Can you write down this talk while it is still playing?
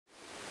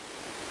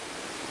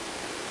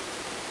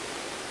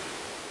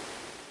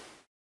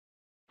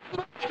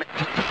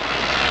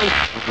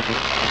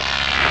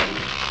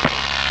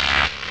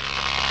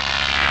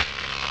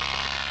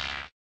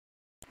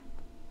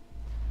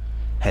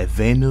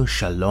Hevenu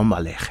Shalom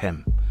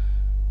Aleichem,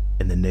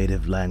 in the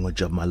native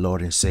language of my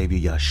Lord and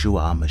Savior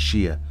Yeshua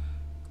HaMashiach,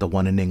 the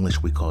one in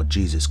English we call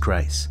Jesus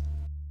Christ.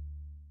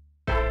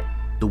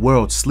 The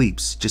world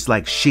sleeps just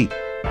like sheep,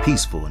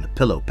 peaceful in a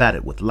pillow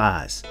padded with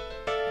lies.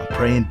 I'm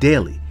praying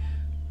daily,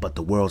 but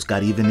the world's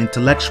got even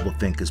intellectual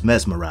thinkers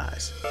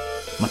mesmerized.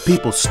 My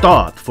people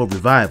starve for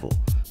revival,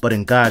 but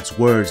in God's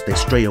words they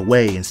stray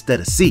away instead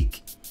of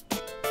seek.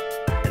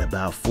 In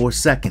about 4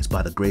 seconds,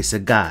 by the grace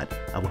of God,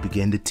 I will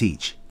begin to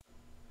teach.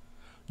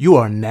 You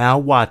are now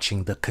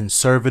watching The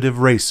Conservative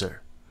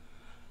Racer.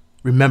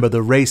 Remember,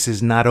 the race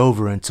is not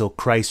over until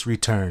Christ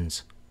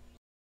returns.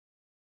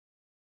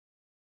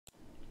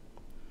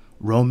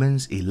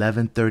 Romans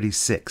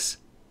 11:36.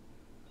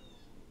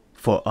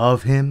 For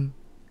of him,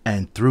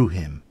 and through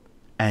him,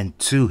 and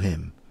to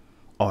him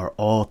are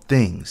all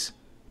things,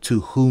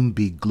 to whom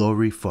be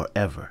glory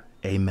forever.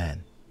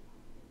 Amen.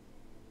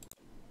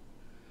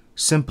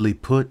 Simply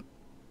put,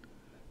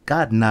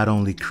 God not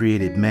only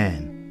created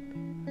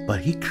man, but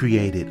he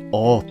created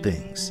all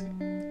things,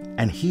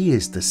 and he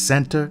is the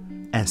center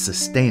and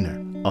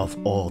sustainer of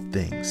all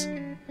things.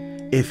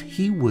 If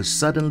he would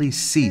suddenly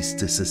cease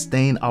to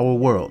sustain our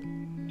world,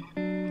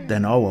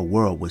 then our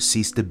world would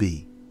cease to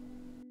be.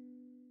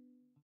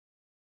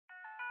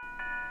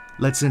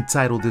 Let's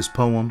entitle this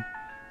poem,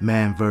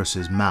 Man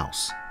versus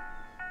Mouse.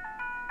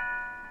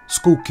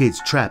 School kids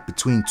trapped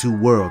between two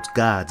worlds,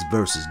 gods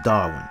versus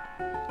Darwin.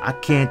 I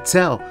can't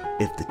tell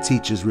if the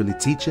teacher's really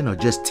teaching or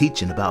just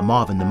teaching about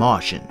Marvin the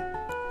Martian.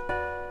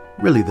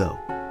 Really though,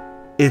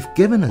 if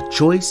given a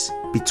choice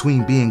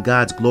between being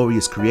God's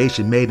glorious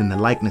creation made in the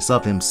likeness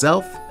of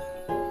himself,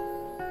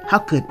 how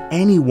could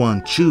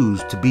anyone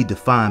choose to be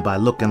defined by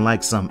looking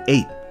like some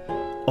ape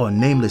or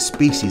nameless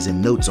species in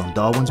notes on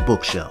Darwin's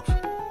bookshelf?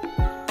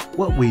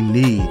 What we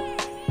need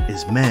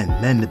is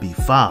men to be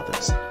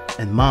fathers,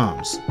 and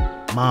moms,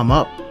 mom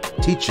up,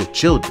 teach your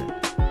children.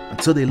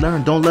 Until they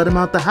learn, don't let them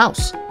out the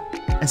house.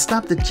 And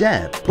stop the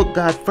jab. Put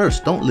God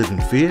first. Don't live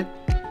in fear.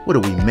 What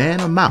are we,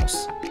 man or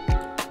mouse?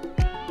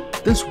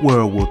 This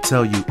world will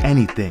tell you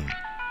anything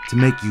to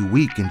make you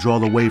weak and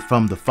draw away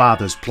from the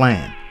Father's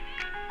plan.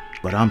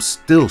 But I'm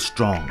still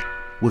strong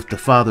with the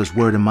Father's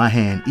word in my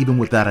hand. Even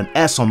without an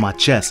S on my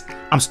chest,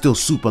 I'm still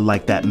super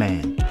like that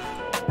man.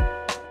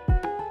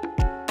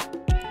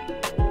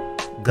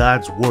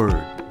 God's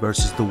word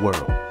versus the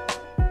world.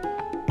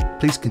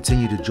 Please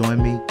continue to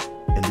join me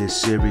in this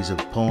series of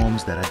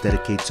poems that I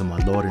dedicate to my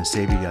Lord and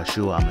Savior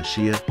Yeshua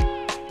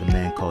HaMashiach, the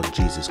man called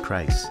Jesus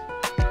Christ.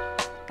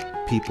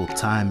 People,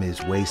 time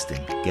is wasting.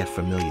 Get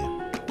familiar.